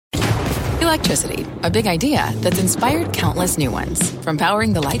Electricity, a big idea that's inspired countless new ones. From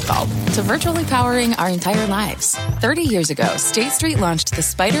powering the light bulb to virtually powering our entire lives. 30 years ago, State Street launched the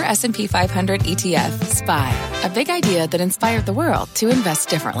SPDR S&P 500 ETF, SPY. A big idea that inspired the world to invest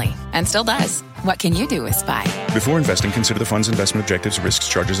differently. And still does. What can you do with SPY? Before investing, consider the fund's investment objectives, risks,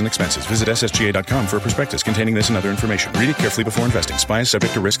 charges, and expenses. Visit ssga.com for a prospectus containing this and other information. Read it carefully before investing. SPY is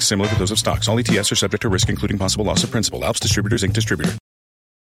subject to risks similar to those of stocks. All ETFs are subject to risk, including possible loss of principal. Alps Distributors, Inc. Distributor.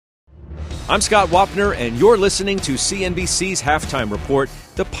 I'm Scott Wapner, and you're listening to CNBC's Halftime Report,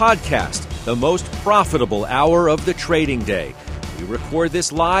 the podcast, the most profitable hour of the trading day. We record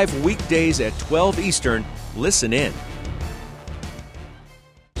this live weekdays at 12 Eastern. Listen in.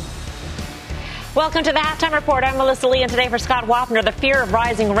 Welcome to the Halftime Report. I'm Melissa Lee, and today for Scott Wapner, the fear of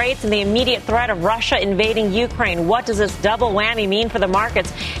rising rates and the immediate threat of Russia invading Ukraine. What does this double whammy mean for the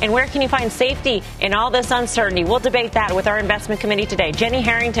markets, and where can you find safety in all this uncertainty? We'll debate that with our investment committee today. Jenny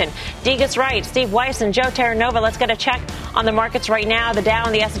Harrington, Degas Wright, Steve Weiss, and Joe Terranova. Let's get a check on the markets right now. The Dow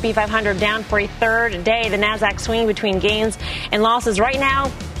and the S&P 500 down for a third day. The Nasdaq swinging between gains and losses right now,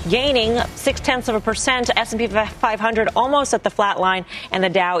 gaining 0.6%. S&P 500 almost at the flat line, and the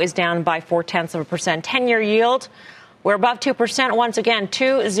Dow is down by 0.4%. 10-year yield, we're above 2% once again,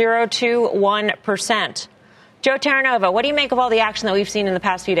 2.021%. Joe Terranova, what do you make of all the action that we've seen in the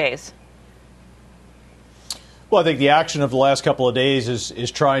past few days? Well, I think the action of the last couple of days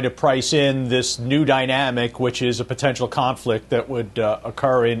is trying to price in this new dynamic, which is a potential conflict that would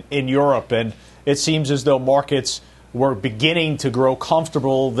occur in Europe. And it seems as though markets were beginning to grow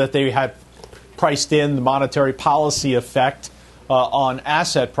comfortable that they had priced in the monetary policy effect on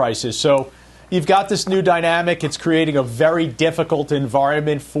asset prices. So you've got this new dynamic. It's creating a very difficult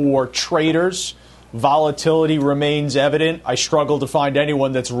environment for traders. Volatility remains evident. I struggle to find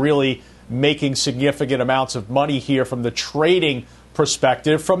anyone that's really making significant amounts of money here from the trading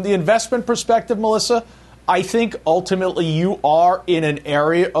perspective. From the investment perspective, Melissa, I think ultimately you are in an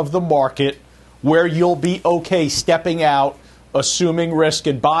area of the market where you'll be okay stepping out, assuming risk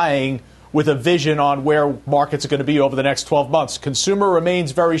and buying with a vision on where markets are going to be over the next 12 months. Consumer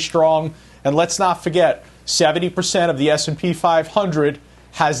remains very strong. And let's not forget, 70% of the S&P 500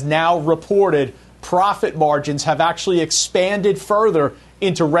 has now reported profit margins have actually expanded further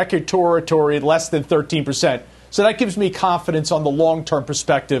into record territory, less than 13%. So that gives me confidence on the long-term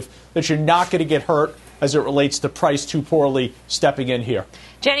perspective that you're not going to get hurt as it relates to price too poorly stepping in here.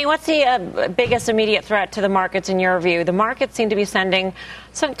 Jenny, what's the biggest immediate threat to the markets in your view? The markets seem to be sending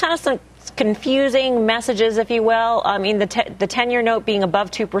some confusing messages, if you will. I mean, the 10-year note being above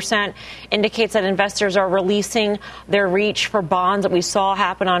 2% indicates that investors are releasing their reach for bonds that we saw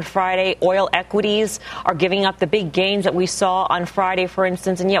happen on Friday. Oil equities are giving up the big gains that we saw on Friday, for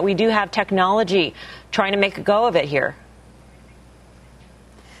instance, and yet we do have technology trying to make a go of it here.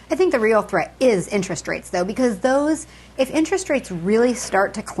 I think the real threat is interest rates, though, because if interest rates really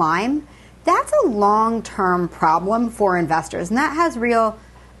start to climb, that's a long-term problem for investors, and that has real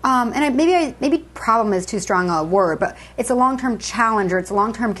maybe problem is too strong a word, but it's a long-term challenge, or it's a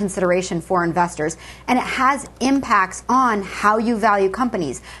long-term consideration for investors. And it has impacts on how you value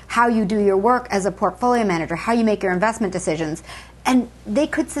companies, how you do your work as a portfolio manager, how you make your investment decisions. And they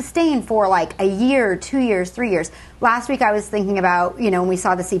could sustain for like a year, 2 years, 3 years. Last week I was thinking about, when we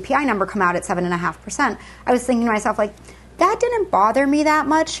saw the CPI number come out at 7.5%, I was thinking to myself, like, that didn't bother me that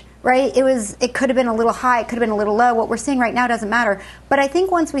much, right? It could have been a little high, it could have been a little low. What we're seeing right now doesn't matter. But I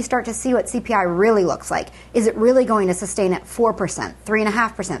think once we start to see what CPI really looks like, is it really going to sustain at 4%,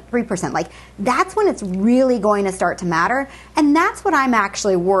 3.5%, 3%? Like, that's when it's really going to start to matter. And that's what I'm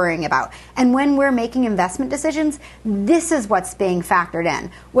actually worrying about. And when we're making investment decisions, this is what's being factored in.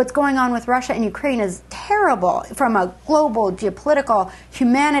 What's going on with Russia and Ukraine is terrible from a global, geopolitical,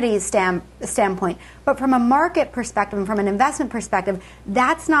 humanities standpoint. But from a market perspective and from an investment perspective,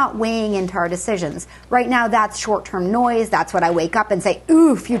 that's not weighing into our decisions. Right now, that's short-term noise. That's what I wake up and say,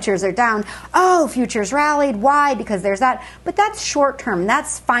 ooh, futures are down. Oh, futures rallied. Why? Because there's that. But that's short-term.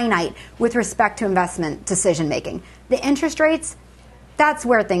 That's finite with respect to investment decision-making. The interest rates, that's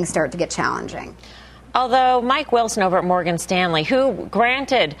where things start to get challenging. Although Mike Wilson over at Morgan Stanley, who,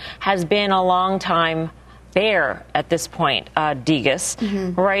 granted, has been a long time bear at this point, Degas,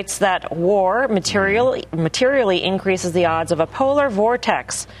 writes that war materially increases the odds of a polar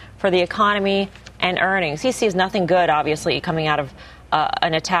vortex for the economy and earnings. He sees nothing good, obviously, coming out of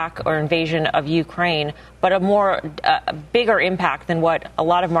an attack or invasion of Ukraine, but a bigger impact than what a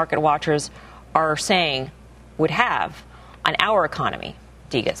lot of market watchers are saying would have on our economy.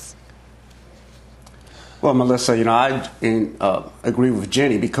 Degas. Well, Melissa, I agree with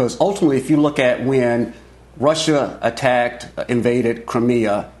Jenny, because ultimately, if you look at when Russia invaded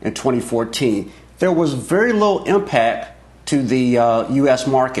Crimea in 2014, there was very little impact to the U.S.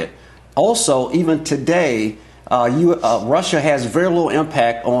 market. Also, even today, Russia has very little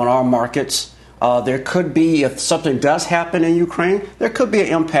impact on our markets. There could be, if something does happen in Ukraine, there could be an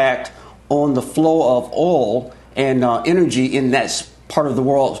impact on the flow of oil and energy in that part of the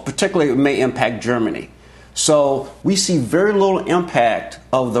world. Particularly, it may impact Germany. So we see very little impact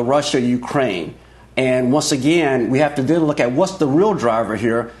of the Russia-Ukraine. And once again, we have to then look at what's the real driver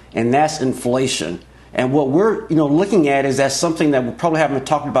here, and that's inflation. And what we're looking at is that something that we probably haven't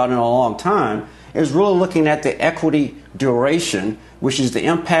talked about in a long time is really looking at the equity duration, which is the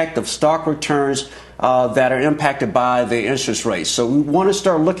impact of stock returns that are impacted by the interest rates. So we want to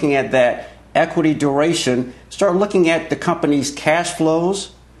start looking at that equity duration, start looking at the company's cash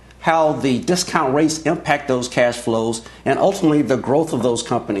flows, how the discount rates impact those cash flows, and ultimately the growth of those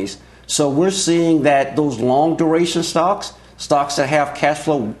companies. So we're seeing that those long duration stocks that have cash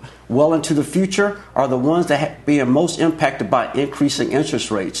flow well into the future, are the ones that being most impacted by increasing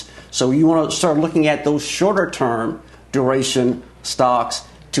interest rates. So you want to start looking at those shorter term duration stocks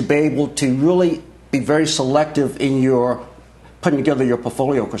to be able to really be very selective in your putting together your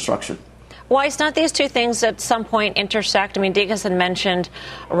portfolio construction. Why not these two things at some point intersect? I mean, Degas had mentioned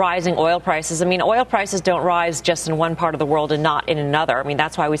rising oil prices. I mean, oil prices don't rise just in one part of the world and not in another. I mean,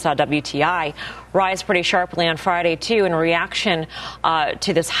 that's why we saw WTI rise pretty sharply on Friday, too, in reaction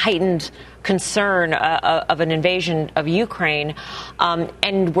to this heightened concern of an invasion of Ukraine.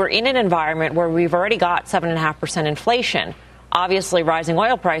 And we're in an environment where we've already got 7.5% inflation. Obviously, rising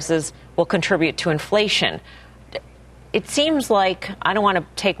oil prices will contribute to inflation. It seems like, I don't want to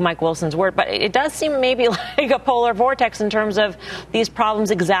take Mike Wilson's word, but it does seem maybe like a polar vortex in terms of these problems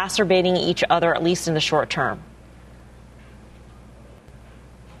exacerbating each other, at least in the short term.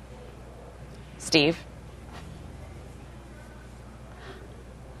 Steve?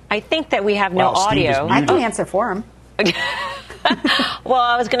 I think that we have no audio. I can answer for him. Well,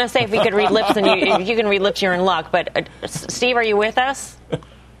 I was going to say if we could read lips, and if you can read lips, you're in luck. But Steve, are you with us?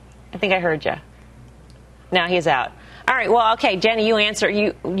 I think I heard you. No, he's out. All right. Well, okay, Jenny, you answer.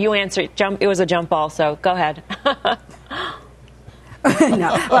 You answer. Jump. It was a jump ball. So go ahead.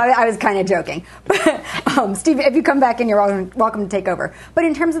 No, well, I was kind of joking. But, Steve, if you come back in, you're welcome to take over. But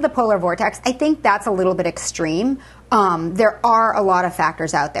in terms of the polar vortex, I think that's a little bit extreme. There are a lot of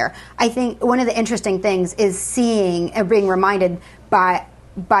factors out there. I think one of the interesting things is seeing and being reminded by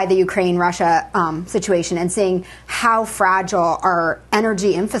the Ukraine-Russia situation and seeing how fragile our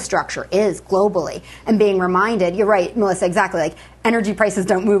energy infrastructure is globally and being reminded, you're right, Melissa, exactly, like energy prices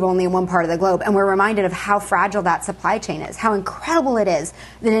don't move only in one part of the globe, and we're reminded of how fragile that supply chain is, how incredible it is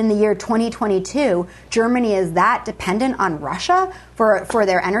that in the year 2022, Germany is that dependent on Russia for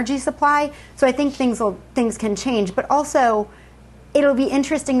their energy supply. So I think things can change, but also it'll be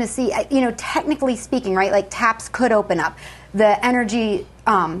interesting to see, technically speaking, right, like taps could open up. The energy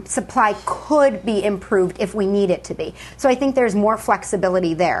supply could be improved if we need it to be. So I think there's more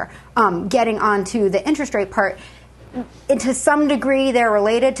flexibility there. Getting onto the interest rate part, to some degree they're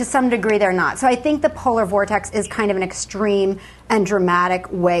related, to some degree they're not. So I think the polar vortex is kind of an extreme and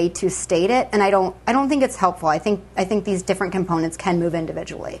dramatic way to state it, and I don't think it's helpful. I think these different components can move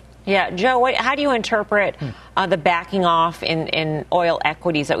individually. Yeah, Joe, how do you interpret the backing off in oil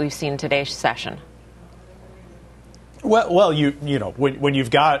equities that we've seen in today's session? Well, when you've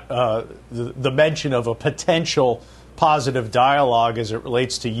got the mention of a potential positive dialogue as it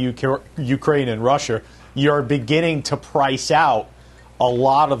relates to Ukraine and Russia, you're beginning to price out a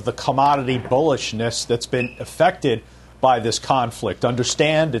lot of the commodity bullishness that's been affected by this conflict.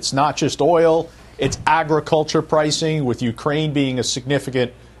 Understand, it's not just oil, it's agriculture pricing, with Ukraine being a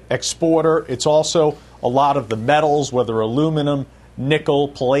significant exporter. It's also a lot of the metals, whether aluminum, nickel,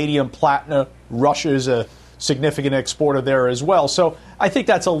 palladium, platinum. Russia is a significant exporter there as well. So I think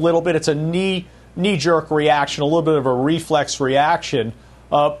that's it's a knee-jerk reaction, a little bit of a reflex reaction.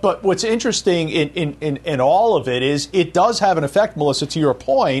 But what's interesting in all of it is it does have an effect, Melissa, to your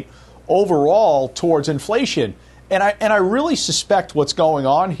point, overall towards inflation. And I really suspect what's going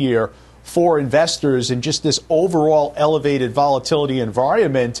on here for investors in just this overall elevated volatility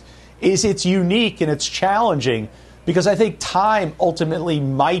environment is it's unique and it's challenging, because I think time ultimately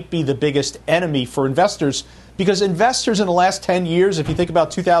might be the biggest enemy for investors, because investors in the last 10 years, if you think about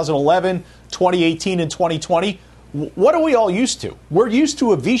 2011, 2018, and 2020, what are we all used to? We're used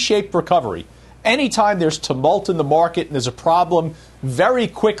to a V-shaped recovery. Anytime there's tumult in the market and there's a problem, very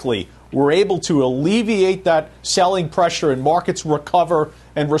quickly we're able to alleviate that selling pressure and markets recover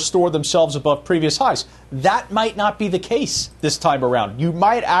and restore themselves above previous highs. That might not be the case this time around. You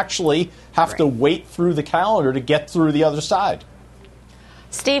might actually have to wait through the calendar to get through the other side.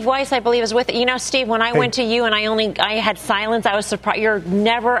 Steve Weiss, I believe, is with it. You know, Steve, when I went to you and I had silence, I was surprised. You're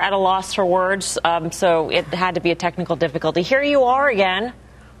never at a loss for words, so it had to be a technical difficulty. Here you are again.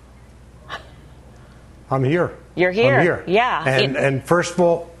 I'm here. You're here. I'm here. Yeah. And first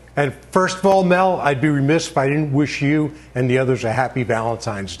of all, Mel, I'd be remiss if I didn't wish you and the others a happy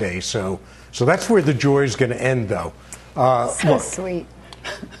Valentine's Day. So that's where the joy is going to end, though. Look, sweet.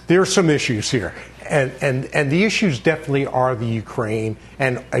 There are some issues here. And the issues definitely are the Ukraine.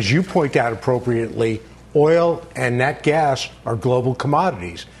 And as you point out appropriately, oil and nat gas are global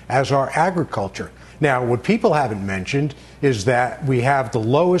commodities, as are agriculture. Now, what people haven't mentioned is that we have the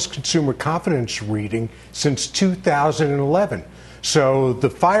lowest consumer confidence reading since 2011. So the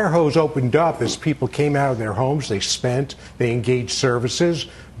fire hose opened up as people came out of their homes, they spent, they engaged services.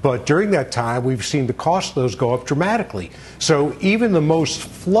 But during that time, we've seen the cost of those go up dramatically. So even the most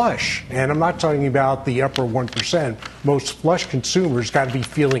flush, and I'm not talking about the upper 1%, most flush consumers got to be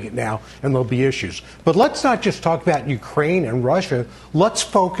feeling it now, and there'll be issues. But let's not just talk about Ukraine and Russia. Let's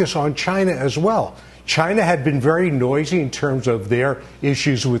focus on China as well. China had been very noisy in terms of their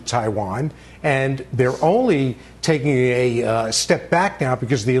issues with Taiwan, and they're only taking a step back now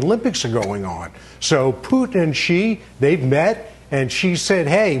because the Olympics are going on. So Putin and Xi, they've met. And she said,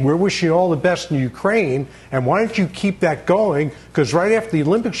 hey, we're wishing you all the best in Ukraine, and why don't you keep that going? Because right after the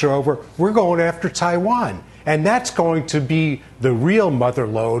Olympics are over, we're going after Taiwan. And that's going to be the real mother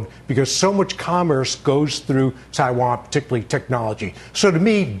lode because so much commerce goes through Taiwan, particularly technology. So to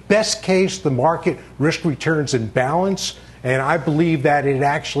me, best case, the market risk returns in balance. And I believe that it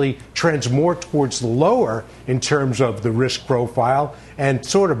actually trends more towards the lower in terms of the risk profile and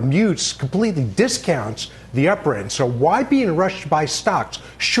sort of completely discounts the upper end. So why be in a rush to buy stocks?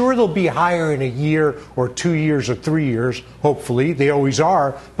 Sure, they'll be higher in a year or 2 years or 3 years, hopefully. They always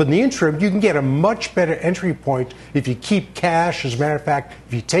are. But in the interim, you can get a much better entry point if you keep cash. As a matter of fact,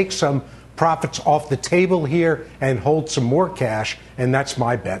 if you take some profits off the table here and hold some more cash, and that's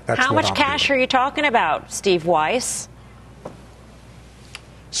my bet. That's how much cash are you talking about, Steve Weiss?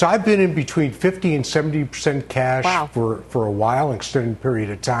 So I've been in between 50 and 70% cash for a while, an extended period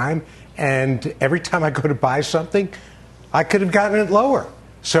of time. And every time I go to buy something, I could have gotten it lower.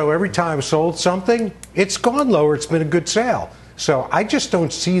 So every time I sold something, it's gone lower. It's been a good sale. So I just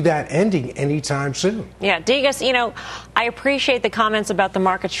don't see that ending anytime soon. Yeah, Degas, you know, I appreciate the comments about the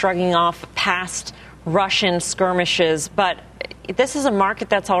market shrugging off past Russian skirmishes, but this is a market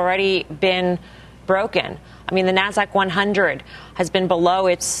that's already been broken. I mean, the NASDAQ 100 has been below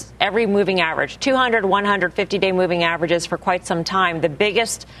its every moving average, 200, 150-day moving averages for quite some time. The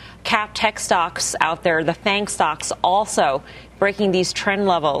biggest cap tech stocks out there, the FANG stocks, also breaking these trend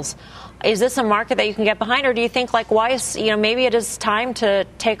levels. Is this a market that you can get behind, or do you think, like Weiss, you know, maybe it is time to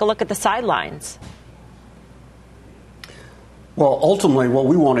take a look at the sidelines? Well, ultimately, what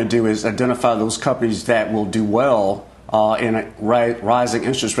we want to do is identify those companies that will do well in a rising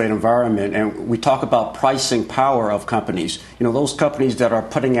interest rate environment. And we talk about pricing power of companies. You know, those companies that are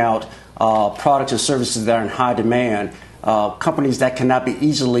putting out products and services that are in high demand, companies that cannot be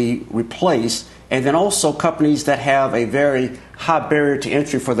easily replaced, and then also companies that have a very high barrier to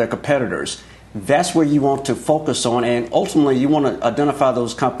entry for their competitors. That's where you want to focus on. And ultimately, you want to identify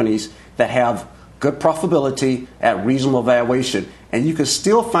those companies that have good profitability at reasonable valuation. And you can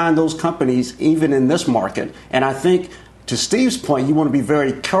still find those companies even in this market. And I think, to Steve's point, you want to be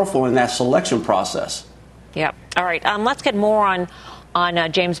very careful in that selection process. Yep. All right. Let's get more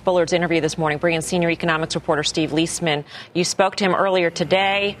on James Bullard's interview this morning, bringing senior economics reporter Steve Liesman. You spoke to him earlier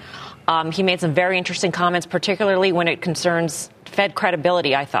today. He made some very interesting comments, particularly when it concerns Fed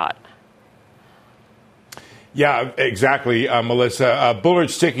credibility, I thought. Yeah, exactly, Melissa.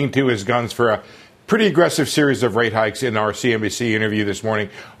 Bullard sticking to his guns for a pretty aggressive series of rate hikes in our CNBC interview this morning,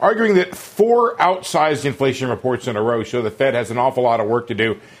 arguing that 4 outsized inflation reports in a row show the Fed has an awful lot of work to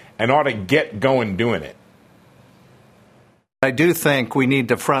do and ought to get going doing it. I do think we need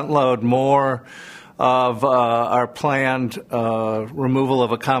to front load more of our planned removal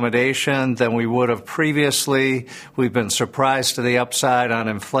of accommodation than we would have previously. We've been surprised to the upside on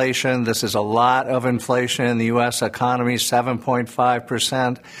inflation. This is a lot of inflation in the U.S. economy,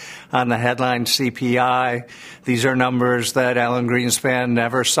 7.5% on the headline CPI. These are numbers that Alan Greenspan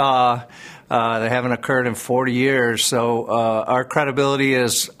never saw. They haven't occurred in 40 years. So our credibility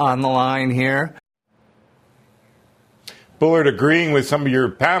is on the line here. Bullard agreeing with some of your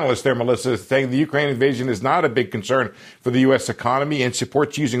panelists there, Melissa, saying the Ukraine invasion is not a big concern for the U.S. economy and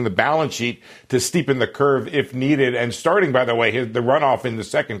supports using the balance sheet to steepen the curve if needed. And starting, by the way, the runoff in the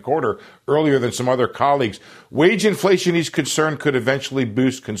second quarter earlier than some other colleagues. Wage inflation, he's concerned, could eventually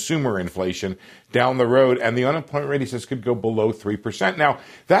boost consumer inflation down the road. And the unemployment rate, he says, could go below 3%. Now,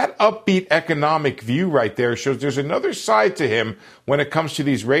 that upbeat economic view right there shows there's another side to him when it comes to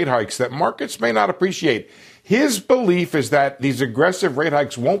these rate hikes that markets may not appreciate. His belief is that these aggressive rate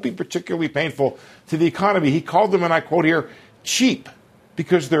hikes won't be particularly painful to the economy. He called them, and I quote here, cheap,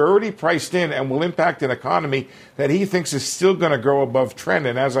 because they're already priced in and will impact an economy that he thinks is still going to grow above trend.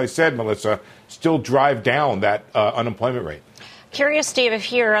 And as I said, Melissa, still drive down that unemployment rate. Curious, Steve, if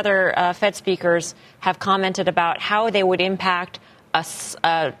here other Fed speakers have commented about how they would impact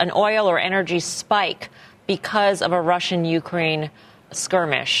an oil or energy spike because of a Russian-Ukraine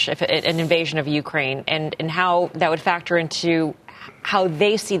skirmish, an invasion of Ukraine, and how that would factor into how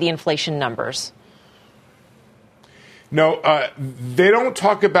they see the inflation numbers. No, they don't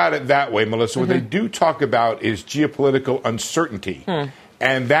talk about it that way, Melissa. What they do talk about is geopolitical uncertainty,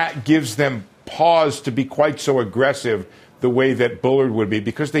 and that gives them pause to be quite so aggressive the way that Bullard would be,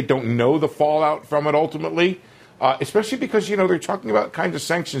 because they don't know the fallout from it ultimately, especially because, they're talking about kinds of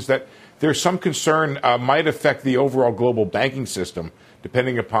sanctions that there's some concern might affect the overall global banking system,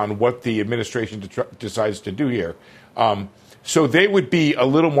 depending upon what the administration decides to do here. So they would be a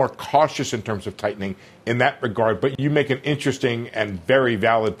little more cautious in terms of tightening in that regard. But you make an interesting and very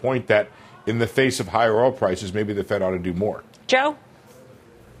valid point that in the face of higher oil prices, maybe the Fed ought to do more. Joe?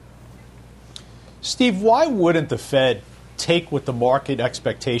 Steve, why wouldn't the Fed take what the market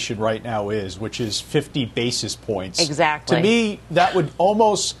expectation right now is, which is 50 basis points? Exactly. To me, that would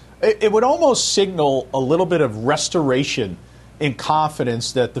almost signal a little bit of restoration in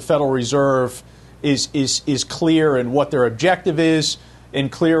confidence that the Federal Reserve is clear in what their objective is,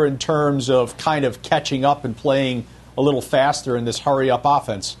 and clear in terms of kind of catching up and playing a little faster in this hurry-up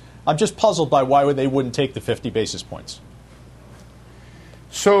offense. I'm just puzzled by why they wouldn't take the 50 basis points.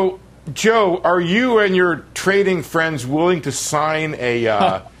 So, Joe, are you and your trading friends willing to sign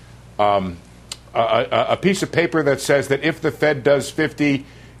a piece of paper that says that if the Fed does 50,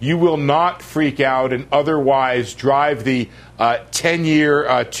 you will not freak out and otherwise drive the 10-year,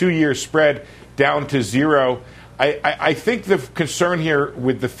 2-year spread down to zero? I think the concern here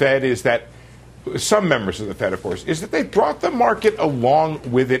with the Fed is that some members of the Fed, of course, is that they brought the market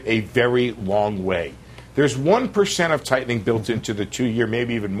along with it a very long way. There's 1% of tightening built into the 2-year,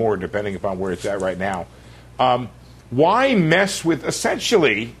 maybe even more, depending upon where it's at right now. Why mess with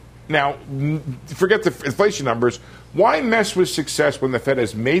essentially, now, forget the inflation numbers, why mess with success when the Fed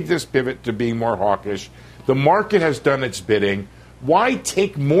has made this pivot to being more hawkish? The market has done its bidding. Why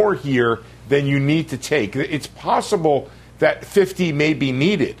take more here than you need to take? It's possible that 50 may be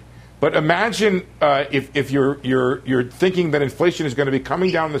needed. But imagine if you're thinking that inflation is going to be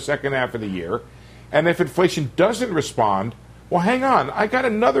coming down in the second half of the year, and if inflation doesn't respond, well, hang on, I got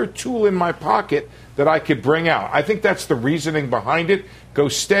another tool in my pocket that I could bring out. I think that's the reasoning behind it. Go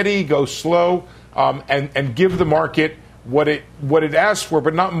steady, go slow, and give the market what it asked for,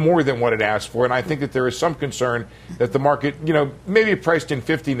 but not more than what it asked for. And I think that there is some concern that the market, maybe priced in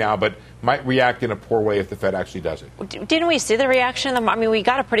 50 now, but might react in a poor way if the Fed actually does it. Didn't we see the reaction? I mean, we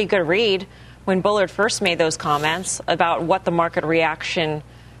got a pretty good read when Bullard first made those comments about what the market reaction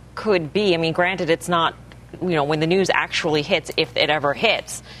could be. I mean, granted, it's not, when the news actually hits, if it ever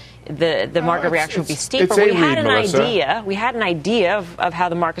hits, the market reaction would be steeper. We had an idea. We had an idea of how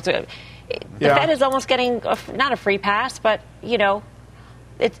the markets. The Fed is almost getting not a free pass, but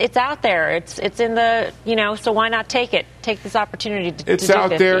it's out there. It's in the So why not take it? Take this opportunity to. It's to out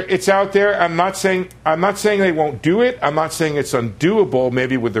there. It's out there. I'm not saying they won't do it. I'm not saying it's undoable.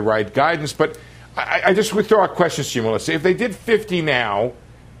 Maybe with the right guidance, but I just would throw out questions to you, Melissa. If they did 50 now,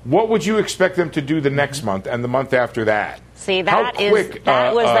 what would you expect them to do the next month and the month after that? See, that was the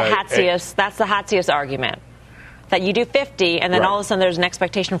Hatzius. That's the Hatzius argument. That you do 50, and then all of a sudden there's an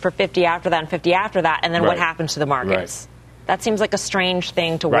expectation for 50 after that and 50 after that, and then what happens to the markets? Right. That seems like a strange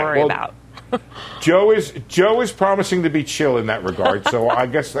thing to worry about. Joe is promising to be chill in that regard, so I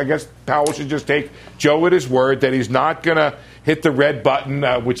guess Powell should just take Joe at his word that he's not going to hit the red button,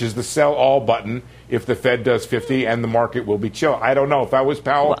 which is the sell all button, if the Fed does 50, and the market will be chill. I don't know. If I was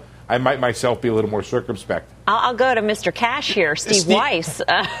Powell, I might myself be a little more circumspect. I'll go to Mr. Cash here, Steve Weiss.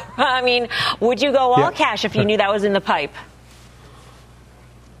 I mean, would you go all cash if you knew that was in the pipe?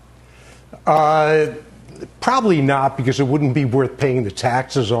 Probably not, because it wouldn't be worth paying the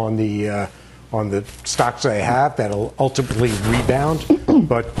taxes on the stocks I have. That'll ultimately rebound.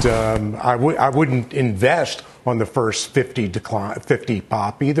 but I wouldn't invest on the first 50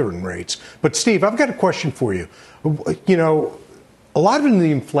 pop either in rates. But Steve, I've got a question for you. You know, a lot of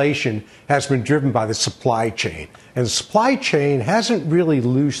the inflation has been driven by the supply chain, and the supply chain hasn't really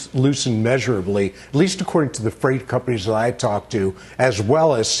loosened measurably, at least according to the freight companies that I talk to, as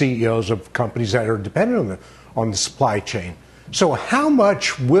well as CEOs of companies that are dependent on the supply chain. So how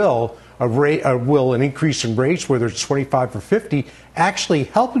much will an increase in rates, whether it's 25 or 50, actually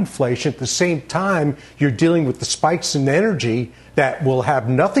help inflation at the same time you're dealing with the spikes in energy that will have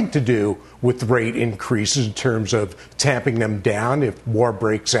nothing to do with rate increases in terms of tamping them down if war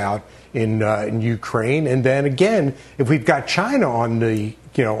breaks out in Ukraine? And then again, if we've got China on the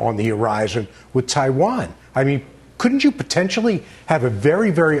horizon with Taiwan, I mean, couldn't you potentially have a very,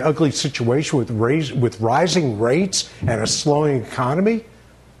 very ugly situation with rising rates and a slowing economy?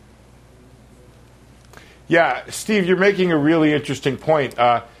 Yeah, Steve, you're making a really interesting point.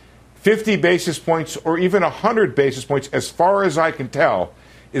 50 basis points or even 100 basis points, as far as I can tell,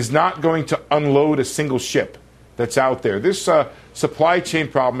 is not going to unload a single ship that's out there. This supply chain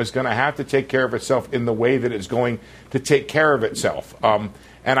problem is going to have to take care of itself in the way that it's going to take care of itself. And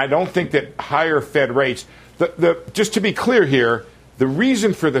I don't think that higher Fed rates, just to be clear here, the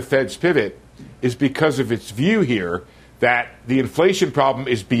reason for the Fed's pivot is because of its view here that the inflation problem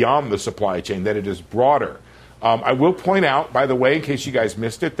is beyond the supply chain, that it is broader. I will point out, by the way, in case you guys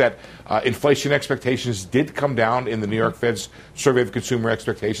missed it, that inflation expectations did come down in the New York Fed's survey of consumer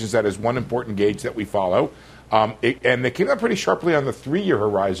expectations. That is one important gauge that we follow. And they came up pretty sharply on the 3-year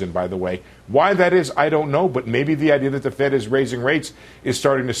horizon, by the way. Why that is, I don't know, but maybe the idea that the Fed is raising rates is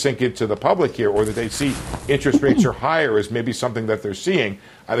starting to sink into the public here, or that they see interest rates are higher is maybe something that they're seeing.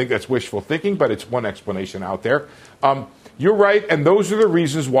 I think that's wishful thinking, but it's one explanation out there. You're right, and those are the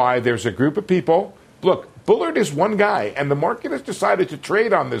reasons why there's a group of people. Look, Bullard is one guy, and the market has decided to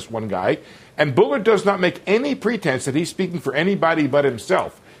trade on this one guy, and Bullard does not make any pretense that he's speaking for anybody but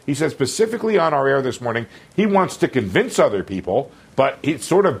himself. He said specifically on our air this morning he wants to convince other people, but he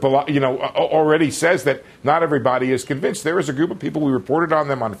sort of already says that not everybody is convinced. There is a group of people, we reported on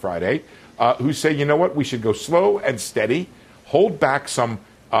them on Friday, who say, you know what, we should go slow and steady, hold back some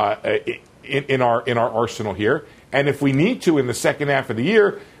in our arsenal here. And if we need to in the second half of the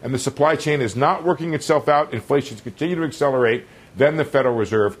year and the supply chain is not working itself out, inflation's continue to accelerate, then the Federal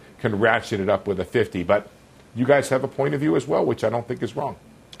Reserve can ratchet it up with a 50. But you guys have a point of view as well, which I don't think is wrong.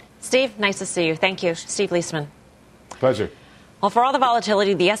 Steve, nice to see you. Thank you. Steve Liesman. Pleasure. Well, for all the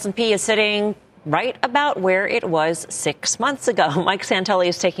volatility, the S&P is sitting right about where it was 6 months ago. Mike Santoli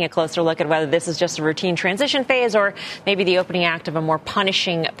is taking a closer look at whether this is just a routine transition phase or maybe the opening act of a more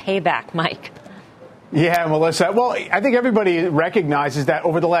punishing payback. Mike. Yeah, Melissa. Well, I think everybody recognizes that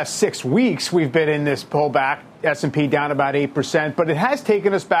over the last 6 weeks, we've been in this pullback. S&P down about 8%, but it has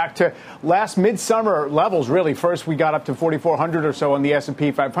taken us back to last midsummer levels, really. First, we got up to 4,400 or so on the S&P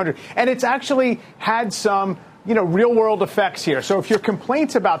 500, and it's actually had some real world effects here. So if your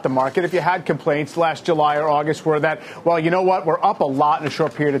complaints about the market, if you had complaints last July or August were that, well, you know what, we're up a lot in a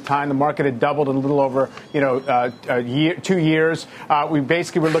short period of time. The market had doubled in a little over, a year, 2 years. We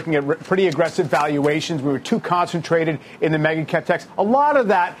basically were looking at pretty aggressive valuations. We were too concentrated in the mega cap techs. A lot of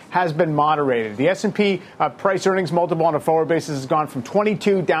that has been moderated. The S&P price earnings multiple on a forward basis has gone from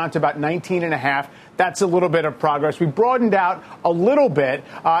 22 down to about 19.5. That's a little bit of progress. We broadened out a little bit.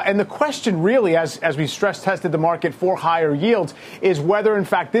 And the question really, as we stress tested the market for higher yields, is whether, in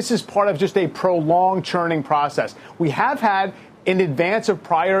fact, this is part of just a prolonged churning process. We have had, in advance of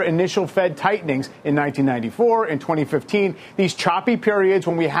prior initial Fed tightenings in 1994 and 2015, these choppy periods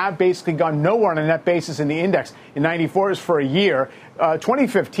when we have basically gone nowhere on a net basis in the index. In 94 is for a year.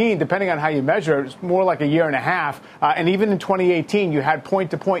 2015, depending on how you measure, it's more like a year and a half. And even in 2018, you had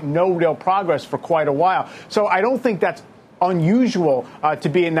point-to-point no real progress for quite a while. So I don't think that's unusual to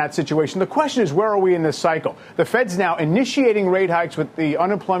be in that situation. The question is, where are we in this cycle? The Fed's now initiating rate hikes with the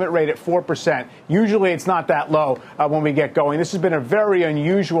unemployment rate at 4%. Usually it's not that low when we get going. This has been a very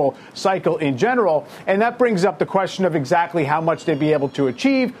unusual cycle in general, and that brings up the question of exactly how much they'd be able to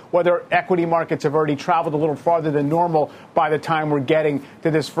achieve, whether equity markets have already traveled a little farther than normal by the time we're getting to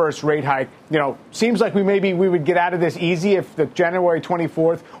this first rate hike. Seems like we would get out of this easy if the January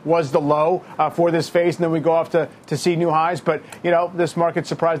 24th was the low for this phase, and then we go off to see new highs. But, this market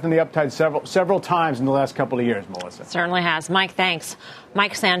surprised on the upside several times in the last couple of years, Melissa. Certainly has. Mike, thanks.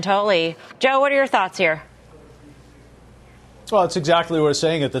 Mike Santoli. Joe, what are your thoughts here? Well, it's exactly what I was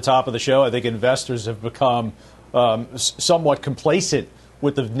saying at the top of the show. I think investors have become somewhat complacent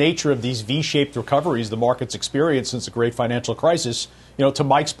with the nature of these V-shaped recoveries the market's experienced since the great financial crisis. To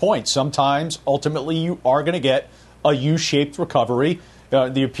Mike's point, sometimes, ultimately, you are going to get a U-shaped recovery.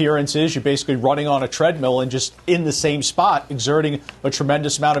 The appearance is you're basically running on a treadmill and just in the same spot, exerting a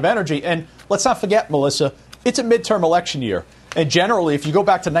tremendous amount of energy. And let's not forget, Melissa, it's a midterm election year. And generally, if you go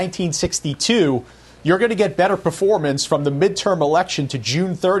back to 1962, you're going to get better performance from the midterm election to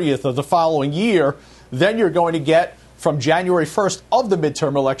June 30th of the following year than you're going to get from January 1st of the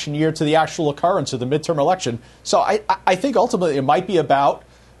midterm election year to the actual occurrence of the midterm election. So I think ultimately it might be about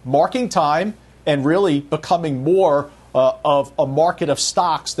marking time and really becoming more of a market of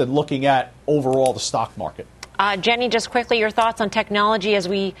stocks than looking at overall the stock market. Jenny, just quickly, your thoughts on technology as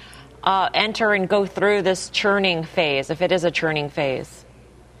we enter and go through this churning phase, if it is a churning phase?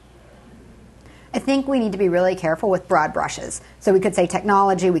 I think we need to be really careful with broad brushes. So we could say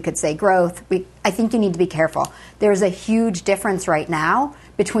technology, we could say growth. I think you need to be careful. There's a huge difference right now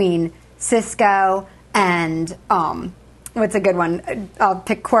between Cisco and what's a good one? I'll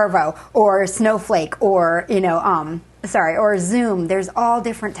pick Qorvo or Snowflake or or Zoom. There's all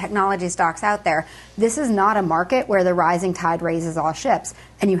different technology stocks out there. This is not a market where the rising tide raises all ships.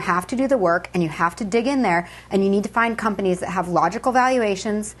 And you have to do the work and you have to dig in there and you need to find companies that have logical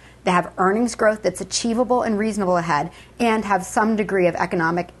valuations, that have earnings growth that's achievable and reasonable ahead, and have some degree of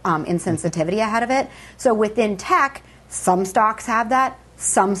economic insensitivity ahead of it. So within tech, some stocks have that,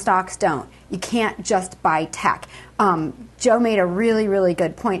 some stocks don't. You can't just buy tech. Joe made a really, really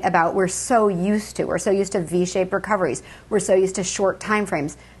good point about we're so used to V-shaped recoveries. We're so used to short time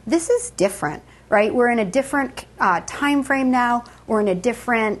frames. This is different, right? We're in a different time frame now. We're in a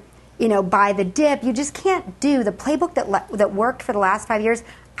different, buy the dip. You just can't do the playbook that worked for the last 5 years.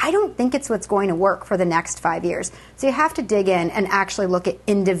 I don't think it's what's going to work for the next 5 years. So you have to dig in and actually look at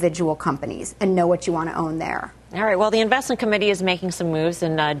individual companies and know what you want to own there. All right. Well, the investment committee is making some moves.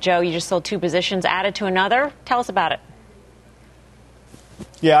 And, Joe, you just sold 2 positions, added to another. Tell us about it.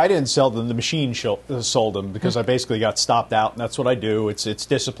 Yeah, I didn't sell them. The machine sold them because I basically got stopped out, and that's what I do. It's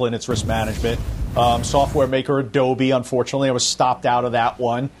discipline. It's risk management. Software maker Adobe, unfortunately, I was stopped out of that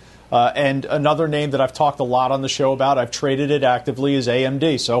one. And another name that I've talked a lot on the show about, I've traded it actively, is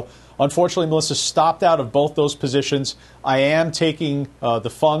AMD. So, unfortunately, Melissa, stopped out of both those positions. I am taking the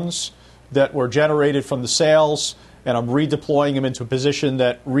funds that were generated from the sales, and I'm redeploying them into a position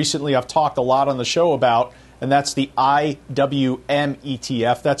that recently I've talked a lot on the show about, and that's the IWM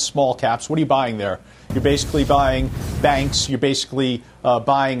ETF. That's small caps. What are you buying there? You're basically buying banks. You're basically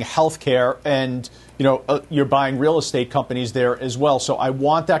buying healthcare, and you're buying real estate companies there as well. So I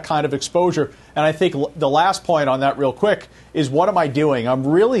want that kind of exposure. And I think the last point on that real quick is, what am I doing? I'm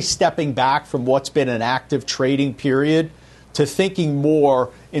really stepping back from what's been an active trading period to thinking more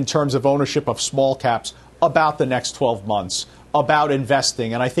in terms of ownership of small caps about the next 12 months, about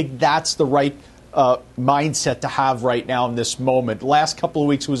investing. And I think that's the right mindset to have right now in this moment. Last couple of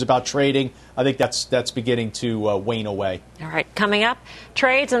weeks was about trading. I think that's beginning to wane away. All right, coming up,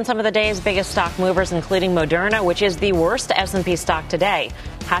 trades in some of the day's biggest stock movers, including Moderna, which is the worst S&P stock today.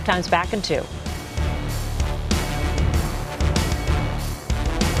 Halftime's back in 2.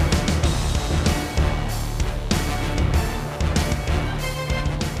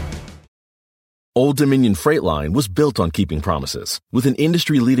 Old Dominion Freight Line was built on keeping promises. With an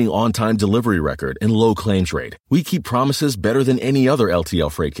industry-leading on-time delivery record and low claims rate, we keep promises better than any other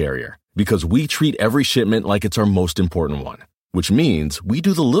LTL freight carrier. Because we treat every shipment like it's our most important one. Which means we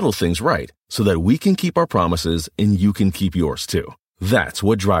do the little things right, so that we can keep our promises and you can keep yours too. That's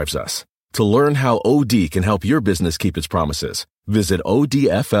what drives us. To learn how OD can help your business keep its promises, visit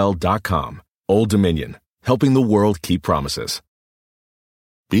odfl.com. Old Dominion, helping the world keep promises.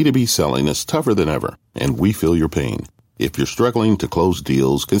 B2B selling is tougher than ever, and we feel your pain. If you're struggling to close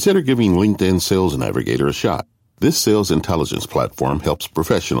deals, consider giving LinkedIn Sales Navigator a shot. This sales intelligence platform helps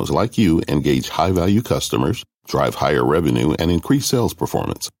professionals like you engage high-value customers, drive higher revenue, and increase sales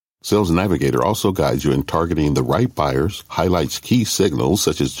performance. Sales Navigator also guides you in targeting the right buyers, highlights key signals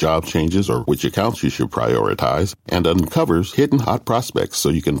such as job changes or which accounts you should prioritize, and uncovers hidden hot prospects so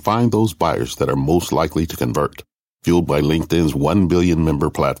you can find those buyers that are most likely to convert. Fueled by LinkedIn's 1 billion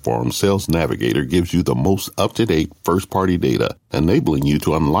member platform, Sales Navigator gives you the most up-to-date first-party data, enabling you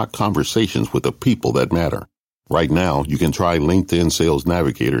to unlock conversations with the people that matter. Right now, you can try LinkedIn Sales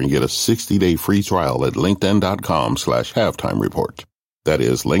Navigator and get a 60-day free trial at linkedin.com/halftime report. That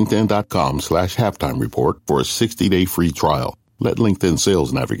is linkedin.com/halftime report for a 60-day free trial. Let LinkedIn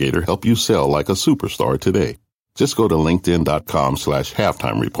Sales Navigator help you sell like a superstar today. Just go to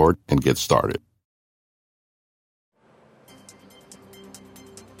linkedin.com/halftime report and get started.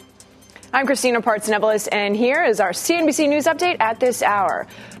 I'm Christina Partsinevelos, and here is our CNBC News update at this hour.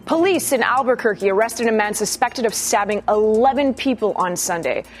 Police in Albuquerque arrested a man suspected of stabbing 11 people on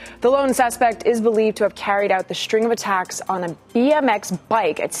Sunday. The lone suspect is believed to have carried out the string of attacks on a BMX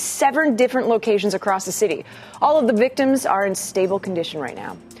bike at 7 different locations across the city. All of the victims are in stable condition right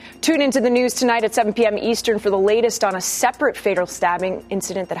now. Tune into the news tonight at 7 p.m. Eastern for the latest on a separate fatal stabbing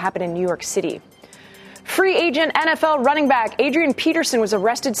incident that happened in New York City. Free agent NFL running back Adrian Peterson was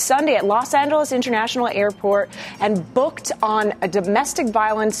arrested Sunday at Los Angeles International Airport and booked on domestic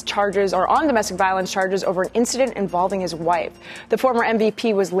violence charges over an incident involving his wife. The former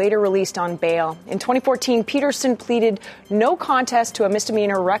MVP was later released on bail. In 2014, Peterson pleaded no contest to a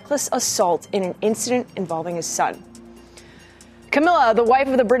misdemeanor reckless assault in an incident involving his son. Camilla, the wife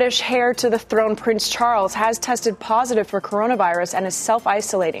of the British heir to the throne, Prince Charles, has tested positive for coronavirus and is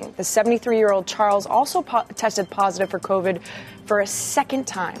self-isolating. The 73-year-old Charles also tested positive for COVID for a second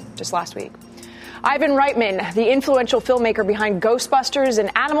time just last week. Ivan Reitman, the influential filmmaker behind Ghostbusters and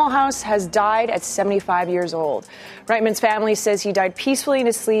Animal House, has died at 75 years old. Reitman's family says he died peacefully in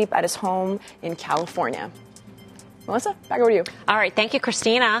his sleep at his home in California. Melissa, back over to you. All right. Thank you,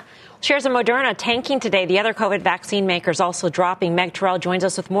 Christina. Shares of Moderna tanking today. The other COVID vaccine makers also dropping. Meg Terrell joins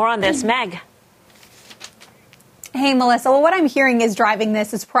us with more on this. Meg. Hey, Melissa. Well, what I'm hearing is driving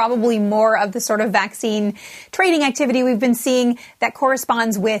this is probably more of the sort of vaccine trading activity we've been seeing that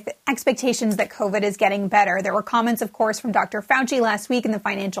corresponds with expectations that COVID is getting better. There were comments, of course, from Dr. Fauci last week in the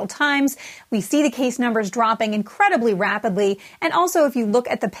Financial Times. We see the case numbers dropping incredibly rapidly. And also, if you look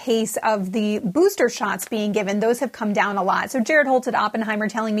at the pace of the booster shots being given, those have come down a lot. So Jared Holtz at Oppenheimer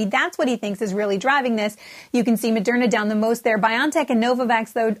telling me that's what he thinks is really driving this. You can see Moderna down the most there. BioNTech and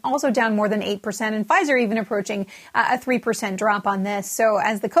Novavax, though, also down more than 8%, and Pfizer even approaching a 3% drop on this. So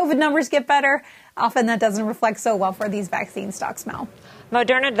as the COVID numbers get better, often that doesn't reflect so well for these vaccine stocks, Mel.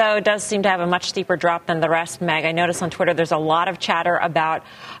 Moderna, though, does seem to have a much steeper drop than the rest, Meg. I noticed on Twitter there's a lot of chatter about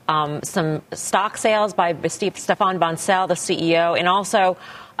some stock sales by Stefan Bancel, the CEO, and also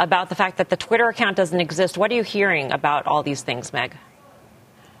about the fact that the Twitter account doesn't exist. What are you hearing about all these things, Meg?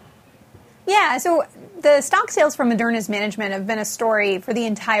 Yeah, so the stock sales from Moderna's management have been a story for the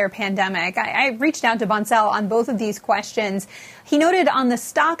entire pandemic. I reached out to Bancel on both of these questions. He noted on the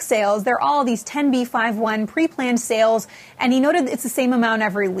stock sales, they're all these 10b5-1 pre-planned sales, and he noted it's the same amount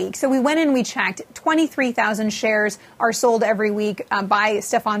every week. So we went in, we checked. 23,000 shares are sold every week by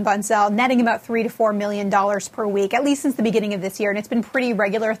Stefan Bancel, netting about $3 to $4 million per week, at least since the beginning of this year. And it's been pretty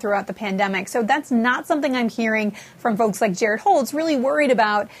regular throughout the pandemic. So that's not something I'm hearing from folks like Jared Holtz really worried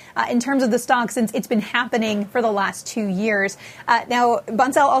about in terms of the stock, since it's been happening for the last 2 years. Now,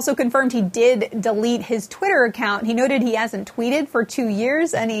 Bancel also confirmed he did delete his Twitter account. He noted he hasn't tweeted for 2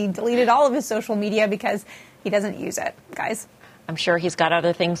 years, and he deleted all of his social media because he doesn't use it, guys. I'm sure he's got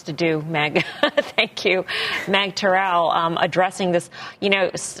other things to do, Meg. Thank you. Meg Terrell, addressing this. You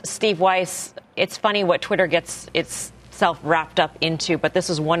know, Steve Weiss, it's funny what Twitter gets itself wrapped up into, but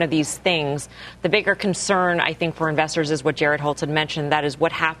this is one of these things. The bigger concern, I think, for investors is what Jared Holtz had mentioned. That is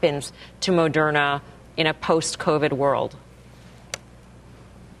what happens to Moderna in a post-COVID world.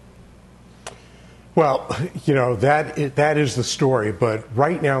 Well, you know, that is the story. But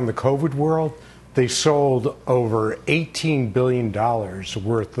right now in the COVID world, they sold over $18 billion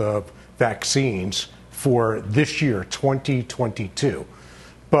worth of vaccines for this year, 2022.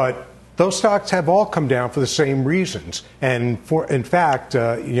 But those stocks have all come down for the same reasons. And in fact,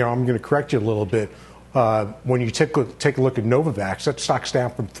 I'm going to correct you a little bit. When you take a look at Novavax, that stock's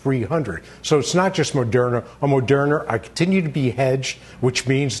down from 300. So it's not just Moderna. On Moderna, I continue to be hedged, which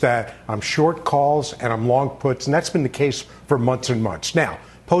means that I'm short calls and I'm long puts, and that's been the case for months and months. Now,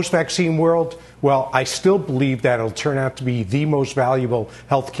 post-vaccine world, well, I still believe that it'll turn out to be the most valuable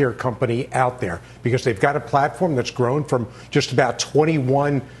healthcare company out there because they've got a platform that's grown from just about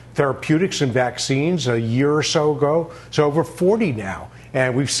 21 therapeutics and vaccines a year or so ago to over 40 now.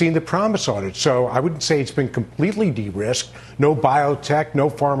 And we've seen the promise on it. So I wouldn't say it's been completely de-risked. No biotech, no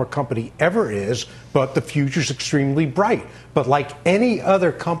pharma company ever is, but the future's extremely bright. But like any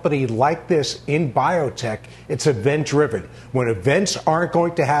other company like this in biotech, it's event-driven. When events aren't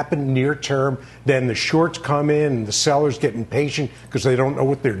going to happen near term, then the shorts come in and the sellers get impatient because they don't know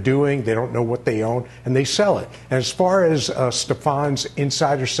what they're doing, they don't know what they own, and they sell it. And as far as Stefan's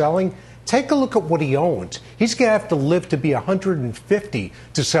insider selling, take a look at what he owns. He's going to have to live to be 150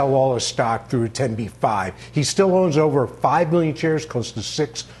 to sell all his stock through a 10b-5. He still owns over 5 million shares, close to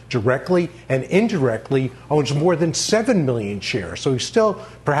 6 directly, and indirectly owns more than 7 million shares. So he's still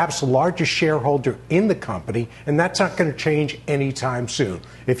perhaps the largest shareholder in the company, and that's not going to change anytime soon.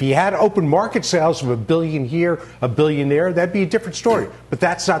 If he had open market sales of $1 billion here, $1 billion there, that'd be a different story. But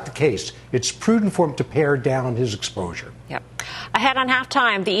that's not the case. It's prudent for him to pare down his exposure. Yep. Ahead on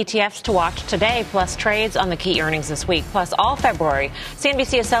halftime, the ETFs to watch today, plus trades on the key earnings this week, plus all February.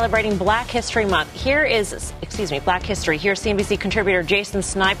 CNBC is celebrating Black History Month. Black History. Here's CNBC contributor Jason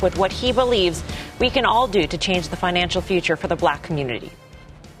Snipe with what he believes we can all do to change the financial future for the Black community.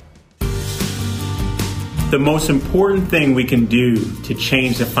 The most important thing we can do to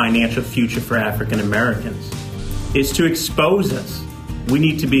change the financial future for African Americans is to expose us. We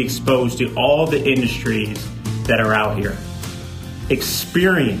need to be exposed to all the industries that are out here.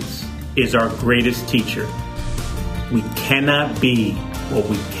 Experience is our greatest teacher. We cannot be what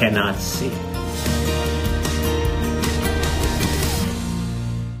we cannot see.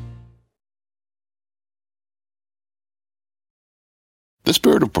 The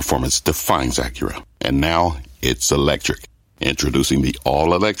spirit of performance defines Acura, and now it's electric. Introducing the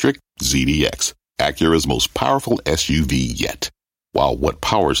all-electric ZDX, Acura's most powerful SUV yet. While what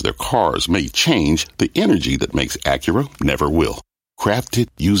powers their cars may change, the energy that makes Acura never will. Crafted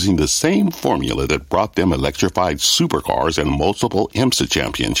using the same formula that brought them electrified supercars and multiple IMSA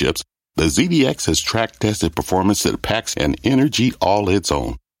championships, the ZDX has track-tested performance that packs an energy all its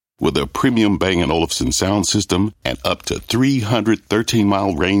own. With a premium Bang & Olufsen sound system and up to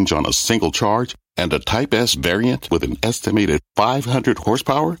 313-mile range on a single charge, and a Type S variant with an estimated 500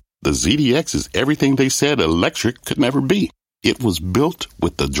 horsepower, the ZDX is everything they said electric could never be. It was built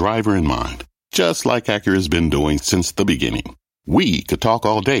with the driver in mind, just like Acura's been doing since the beginning. We could talk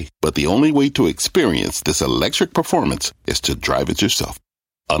all day, but the only way to experience this electric performance is to drive it yourself.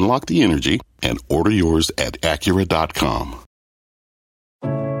 Unlock the energy and order yours at Acura.com.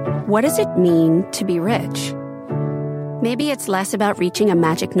 What does it mean to be rich? Maybe it's less about reaching a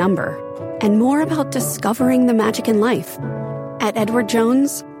magic number and more about discovering the magic in life. At Edward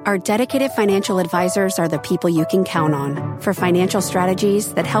Jones, our dedicated financial advisors are the people you can count on for financial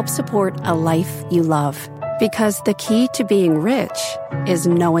strategies that help support a life you love. Because the key to being rich is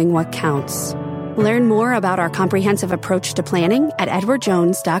knowing what counts. Learn more about our comprehensive approach to planning at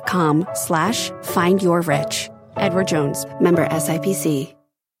edwardjones.com/findyourrich. Edward Jones, member SIPC.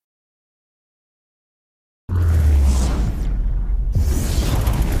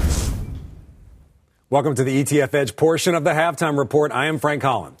 Welcome to the ETF Edge portion of the Halftime Report. I am Frank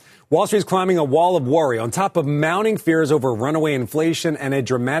Holland. Wall Street's climbing a wall of worry on top of mounting fears over runaway inflation and a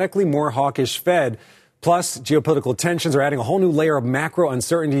dramatically more hawkish Fed. Plus, geopolitical tensions are adding a whole new layer of macro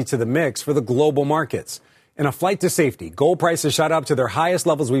uncertainty to the mix for the global markets. In a flight to safety, gold prices shot up to their highest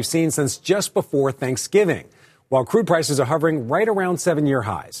levels we've seen since just before Thanksgiving, while crude prices are hovering right around 7-year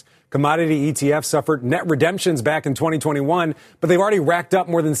highs. Commodity ETFs suffered net redemptions back in 2021, but they've already racked up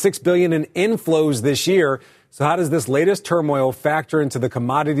more than $6 billion in inflows this year. So how does this latest turmoil factor into the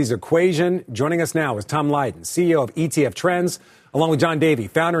commodities equation? Joining us now is Tom Lydon, CEO of ETF Trends, along with John Davey,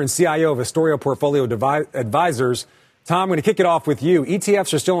 founder and CIO of Astoria Portfolio Advisors. Tom, I'm going to kick it off with you.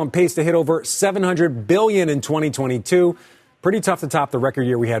 ETFs are still on pace to hit over $700 billion in 2022. Pretty tough to top the record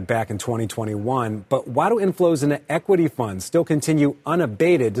year we had back in 2021. But why do inflows into equity funds still continue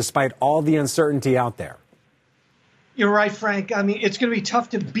unabated despite all the uncertainty out there? You're right, Frank. I mean, it's going to be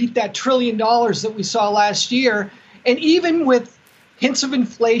tough to beat that $1 trillion that we saw last year. And even with hints of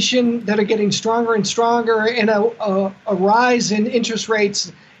inflation that are getting stronger and stronger and a rise in interest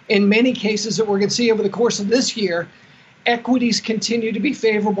rates in many cases that we're going to see over the course of this year, equities continue to be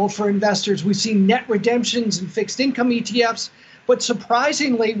favorable for investors. We've seen net redemptions in fixed income ETFs, but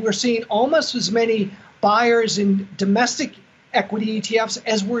surprisingly, we're seeing almost as many buyers in domestic equity ETFs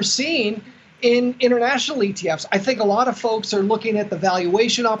as we're seeing in international ETFs. I think a lot of folks are looking at the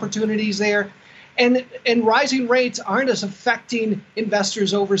valuation opportunities there, and rising rates aren't as affecting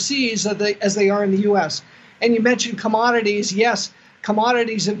investors overseas as they are in the U.S. And you mentioned commodities. Yes,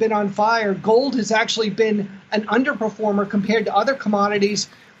 commodities have been on fire. Gold has actually been an underperformer compared to other commodities.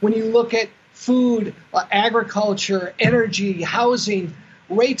 When you look at food, agriculture, energy, housing,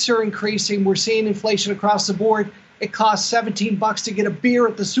 rates are increasing. We're seeing inflation across the board. It cost $17 to get a beer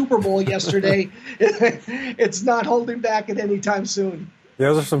at the Super Bowl yesterday. It's not holding back at any time soon. Yeah,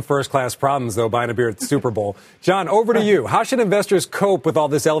 those are some first-class problems, though, buying a beer at the Super Bowl. John, over to you. How should investors cope with all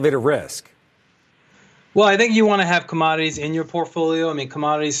this elevated risk? Well, I think you want to have commodities in your portfolio. I mean,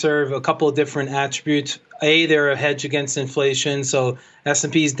 commodities serve a couple of different attributes. A, they're a hedge against inflation. So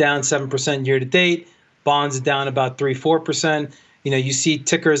S&P is down 7% year to date. Bonds are down about 3-4%. You see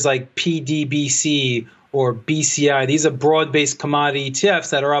tickers like PDBC or BCI. These are broad-based commodity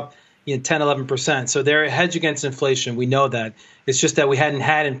ETFs that are up 10, 11%. So they're a hedge against inflation. We know that. It's just that we hadn't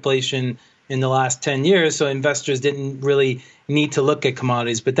had inflation in the last 10 years, so investors didn't really need to look at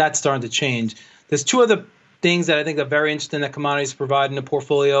commodities. But that's starting to change. There's two other things that I think are very interesting that commodities provide in the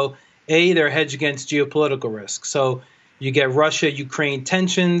portfolio. A, they're a hedge against geopolitical risk. So You get Russia-Ukraine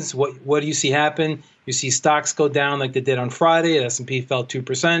tensions. What do you see happen? You see stocks go down like they did on Friday. The S&P fell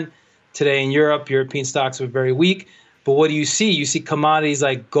 2%. Today in Europe, European stocks were very weak. But what do you see? You see commodities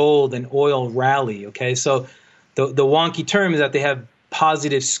like gold and oil rally, okay? So the wonky term is that they have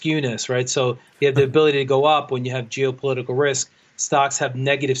positive skewness, right? So you have the ability to go up when you have geopolitical risk. Stocks have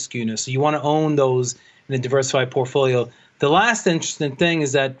negative skewness. So you want to own those in a diversified portfolio. The last interesting thing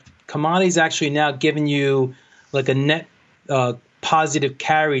is that commodities actually now giving you like a net positive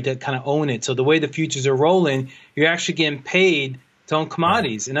carry to kind of own it. So the way the futures are rolling, you're actually getting paid to own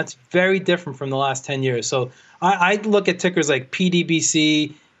commodities. And that's very different from the last 10 years. So I look at tickers like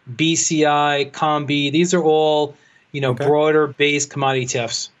PDBC, BCI, COMB. These are all, broader based commodity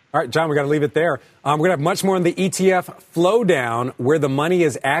ETFs. All right, John, we got to leave it there. We're going to have much more on the ETF flow down, where the money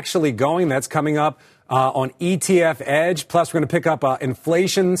is actually going. That's coming up on ETF Edge. Plus, we're going to pick up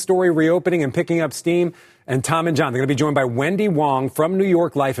inflation story reopening and picking up steam. And Tom and John, they're going to be joined by Wendy Wong from New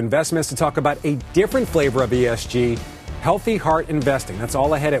York Life Investments to talk about a different flavor of ESG, healthy heart investing. That's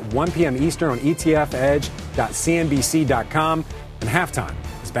all ahead at 1 p.m. Eastern on etfedge.cnbc.com. And Halftime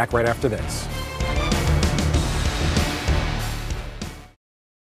is back right after this.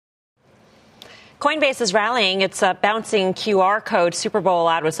 Coinbase is rallying. Its bouncing QR code Super Bowl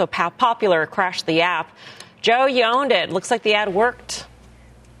ad was so popular, it crashed the app. Joe, you owned it. Looks like the ad worked.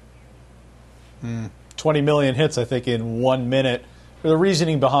 20 million hits, I think, in 1 minute. The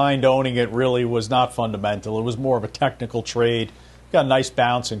reasoning behind owning it really was not fundamental. It was more of a technical trade. Got a nice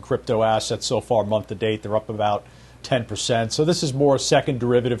bounce in crypto assets so far month to date. They're up about 10%. So this is more a second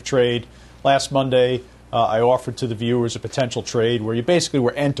derivative trade. Last Monday, I offered to the viewers a potential trade where you basically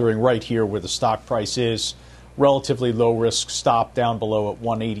were entering right here where the stock price is. Relatively low risk stop down below at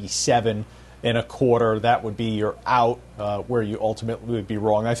 187.25. That would be your out, where you ultimately would be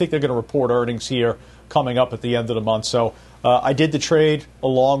wrong. I think they're going to report earnings here coming up at the end of the month. So I did the trade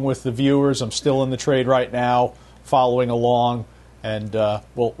along with the viewers. I'm still in the trade right now, following along. And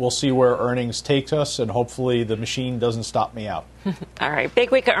we'll see where earnings takes us, and hopefully the machine doesn't stop me out. All right. Big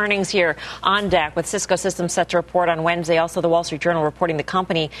week of earnings here on deck, with Cisco Systems set to report on Wednesday. Also, the Wall Street Journal reporting the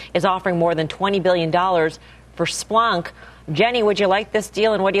company is offering more than $20 billion for Splunk. Jenny, would you like this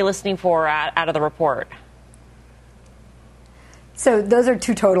deal, and what are you listening for out of the report? So those are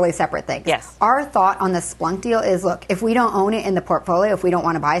two totally separate things. Yes. Our thought on the Splunk deal is, look, if we don't own it in the portfolio, if we don't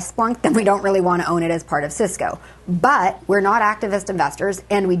want to buy Splunk, then we don't really want to own it as part of Cisco. But we're not activist investors,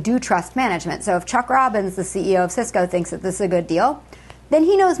 and we do trust management. So if Chuck Robbins, the CEO of Cisco, thinks that this is a good deal, then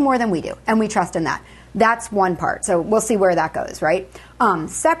he knows more than we do, and we trust in that. That's one part. So we'll see where that goes, right?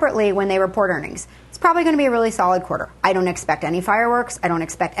 Separately, when they report earnings, it's probably going to be a really solid quarter. I don't expect any fireworks. I don't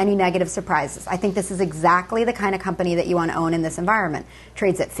expect any negative surprises. I think this is exactly the kind of company that you want to own in this environment.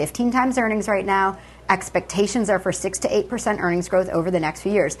 Trades at 15 times earnings right now. Expectations are for 6 to 8% earnings growth over the next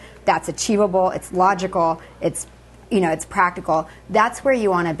few years. That's achievable. It's logical. It's practical. That's where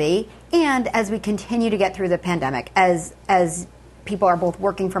you want to be. And as we continue to get through the pandemic, as people are both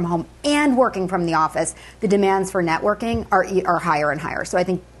working from home and working from the office, the demands for networking are higher and higher. So I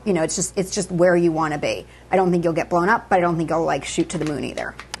think, it's just where you want to be. I don't think you'll get blown up, but I don't think you'll shoot to the moon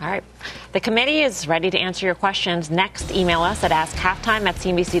either. All right. The committee is ready to answer your questions. Next, email us at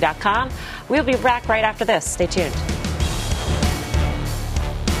askhalftime@cnbc.com. We'll be back right after this. Stay tuned.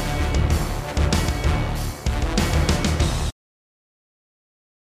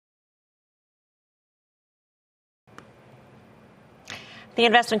 The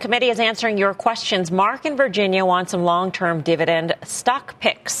investment committee is answering your questions. Mark in Virginia wants some long-term dividend stock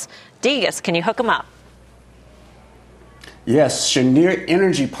picks. Degas, can you hook them up? Yes, Cheniere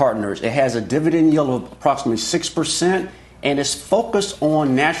Energy Partners. It has a dividend yield of approximately 6%, and it's focused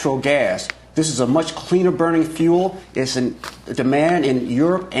on natural gas. This is a much cleaner burning fuel. It's in demand in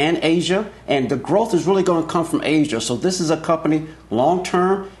Europe and Asia, and the growth is really going to come from Asia. So this is a company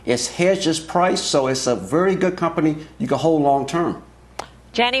long-term. It's hedged its price, so it's a very good company you can hold long-term.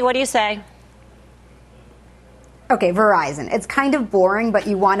 Jenny, what do you say? Okay, Verizon. It's kind of boring, but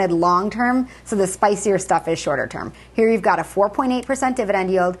you wanted long-term, so the spicier stuff is shorter-term. Here you've got a 4.8%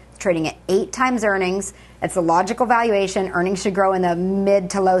 dividend yield, trading at 8 times earnings. It's a logical valuation. Earnings should grow in the mid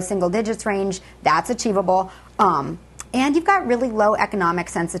to low single digits range. That's achievable. And you've got really low economic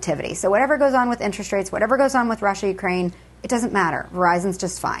sensitivity. So whatever goes on with interest rates, whatever goes on with Russia, Ukraine, it doesn't matter. Verizon's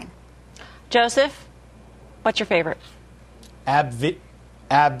just fine. Joseph, what's your favorite?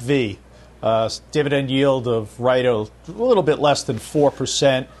 AbbVie, dividend yield of a little bit less than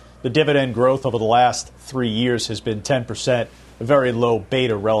 4%. The dividend growth over the last 3 years has been 10%, a very low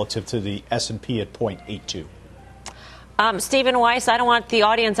beta relative to the S&P at 0.82. Stephen Weiss, I don't want the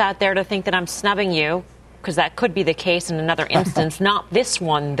audience out there to think that I'm snubbing you. because that could be the case in another instance. Not this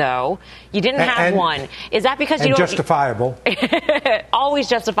one, though. You didn't have one. Is that because you don't... justifiable. Always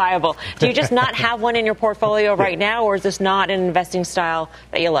justifiable. Do you just not have one in your portfolio right now, or is this not an investing style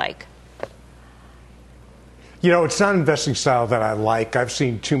that you like? It's not an investing style that I like. I've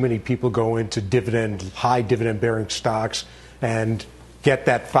seen too many people go into high dividend-bearing stocks and get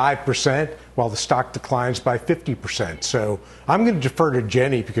that 5% while the stock declines by 50%. So I'm going to defer to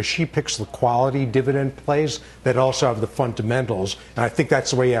Jenny because she picks the quality dividend plays that also have the fundamentals, and I think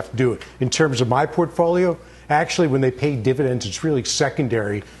that's the way you have to do it. In terms of my portfolio, actually, when they pay dividends, it's really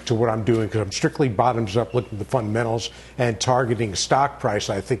secondary to what I'm doing because I'm strictly bottoms up, looking at the fundamentals and targeting stock price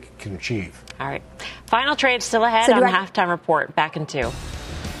I think it can achieve. All right. Final trade still ahead on the Halftime Report. Back in 2.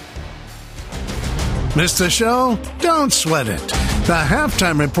 Missed the show? Don't sweat it. The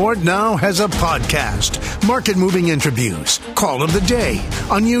Halftime Report now has a podcast. Market-moving interviews, call of the day,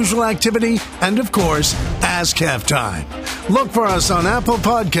 unusual activity, and, of course, Ask Halftime. Look for us on Apple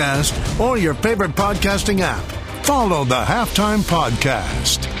Podcast or your favorite podcasting app. Follow the Halftime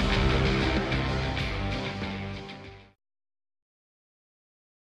Podcast.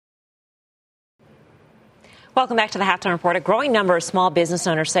 Welcome back to the Halftime Report. A growing number of small business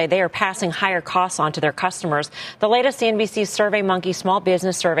owners say they are passing higher costs on to their customers. The latest CNBC SurveyMonkey Small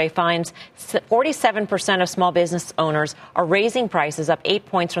Business Survey finds 47% of small business owners are raising prices, up 8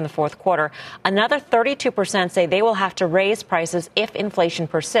 points from the fourth quarter. Another 32% say they will have to raise prices if inflation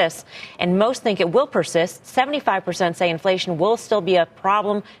persists, and most think it will persist. 75% say inflation will still be a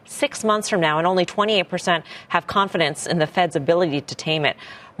problem 6 months from now, and only 28% have confidence in the Fed's ability to tame it.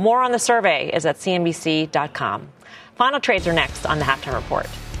 More on the survey is at CNBC.com. Final trades are next on the Halftime Report.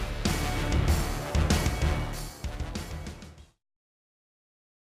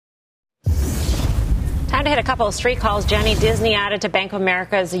 Time to hit a couple of street calls. Jenny, Disney added to Bank of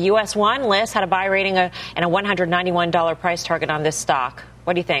America's US 1 list, had a buy rating and a $191 price target on this stock.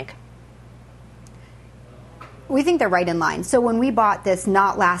 What do you think? We think they're right in line. So when we bought this,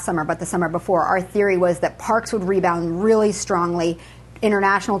 not last summer, but the summer before, our theory was that parks would rebound really strongly.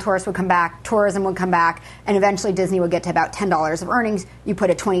 International tourists would come back, tourism would come back, and eventually Disney would get to about $10 of earnings. You put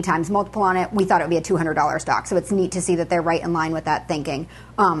a 20 times multiple on it. We thought it would be a $200 stock. So it's neat to see that they're right in line with that thinking.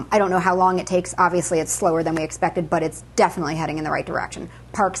 I don't know how long it takes. Obviously, it's slower than we expected, but it's definitely heading in the right direction.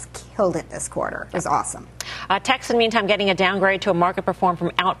 Parks killed it this quarter. It was awesome. Texan, meantime, getting a downgrade to a market perform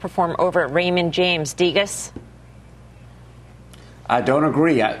from outperform over at Raymond James. Degas? I don't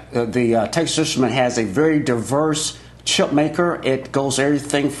agree. The Texas Instruments has a very diverse chip maker. It goes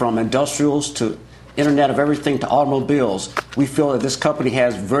everything from industrials to Internet of Everything to automobiles. We feel that this company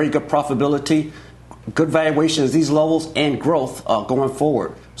has very good profitability, good valuation at these levels, and growth going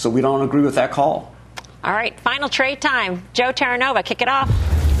forward. So we don't agree with that call. All right, final trade time. Joe Terranova, kick it off.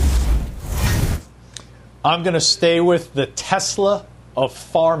 I'm going to stay with the Tesla of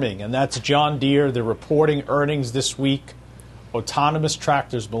farming, and that's John Deere. They're reporting earnings this week. Autonomous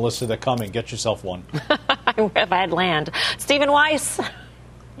tractors, Melissa, they're coming. Get yourself one. If I had land. Stephen Weiss.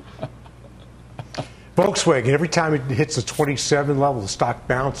 Volkswagen, every time it hits the 27 level, the stock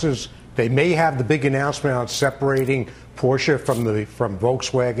bounces. They may have the big announcement on separating Porsche from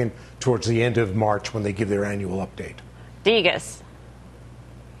Volkswagen towards the end of March when they give their annual update. Degas.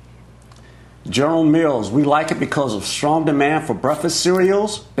 General Mills, we like it because of strong demand for breakfast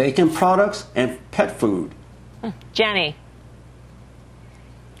cereals, bacon products, and pet food. Jenny.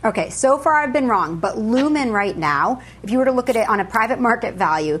 Okay, so far I've been wrong, but Lumen right now, if you were to look at it on a private market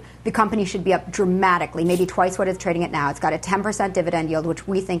value, the company should be up dramatically, maybe twice what it's trading at now. It's got a 10% dividend yield, which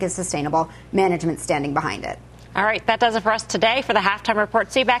we think is sustainable. Management standing behind it. All right, that does it for us today for the Halftime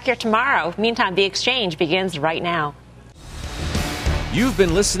Report. See you back here tomorrow. Meantime, The Exchange begins right now. You've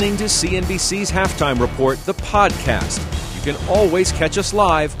been listening to CNBC's Halftime Report, the podcast. You can always catch us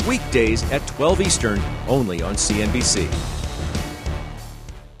live weekdays at 12 Eastern, only on CNBC.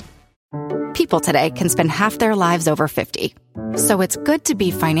 People today can spend half their lives over 50. So it's good to be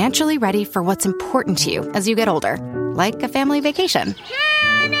financially ready for what's important to you as you get older, like a family vacation.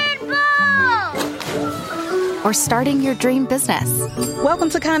 Or starting your dream business. Welcome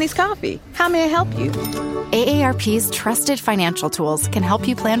to Connie's Coffee. How may I help you? AARP's trusted financial tools can help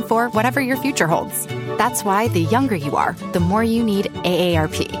you plan for whatever your future holds. That's why the younger you are, the more you need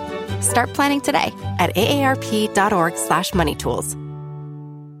AARP. Start planning today at aarp.org/moneytools.